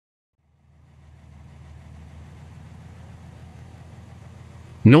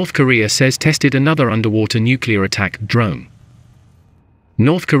North Korea says tested another underwater nuclear attack drone.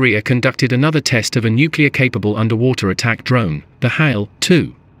 North Korea conducted another test of a nuclear-capable underwater attack drone, the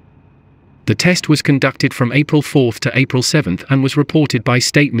HAL-2. The test was conducted from April 4 to April 7 and was reported by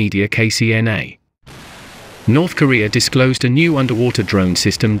state media KCNA. North Korea disclosed a new underwater drone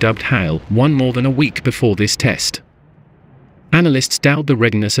system dubbed HAL-1 more than a week before this test. Analysts doubt the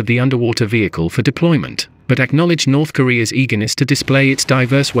readiness of the underwater vehicle for deployment, but acknowledge North Korea's eagerness to display its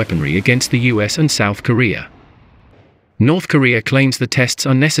diverse weaponry against the US and South Korea. North Korea claims the tests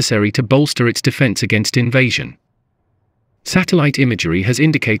are necessary to bolster its defense against invasion. Satellite imagery has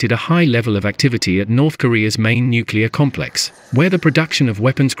indicated a high level of activity at North Korea's main nuclear complex, where the production of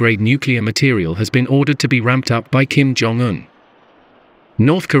weapons-grade nuclear material has been ordered to be ramped up by Kim Jong-un.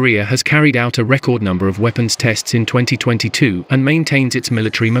 North Korea has carried out a record number of weapons tests in 2022 and maintains its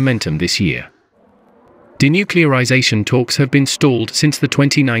military momentum this year. Denuclearization talks have been stalled since the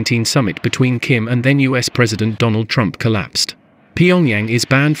 2019 summit between Kim and then US President Donald Trump collapsed. Pyongyang is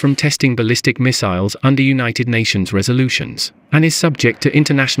banned from testing ballistic missiles under United Nations resolutions, and is subject to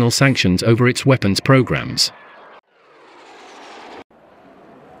international sanctions over its weapons programs.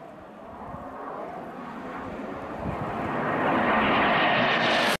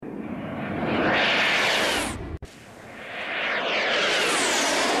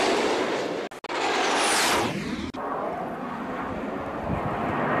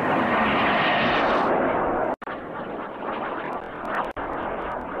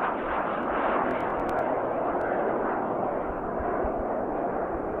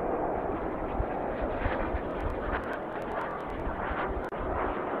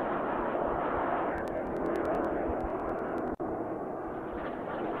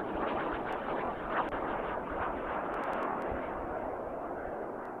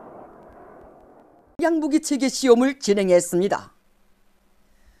 양무기 체계 시험을 진행했습니다.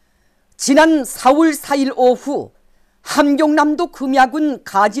 지난 4월 4일 오후 함경남도 금야군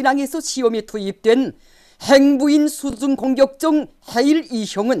가진항에서 시험에 투입된 행부인 수중 공격정 해일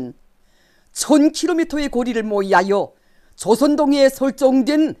 2형은 1000km의 거리를 모의하여 조선동해에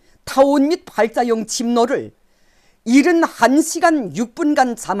설정된 타원 및 발사형 침노를 71시간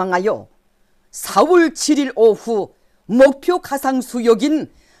 6분간 잠항하여 4월 7일 오후 목표 가상 수역인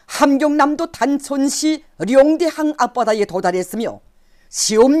함경남도 단천시 룡대항 앞바다에 도달했으며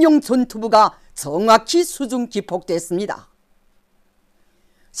시험용 전투부가 정확히 수중 기폭됐습니다.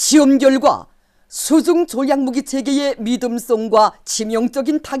 시험 결과 수중 조약무기 체계의 믿음성과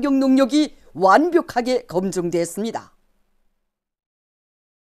치명적인 타격 능력이 완벽하게 검증됐습니다.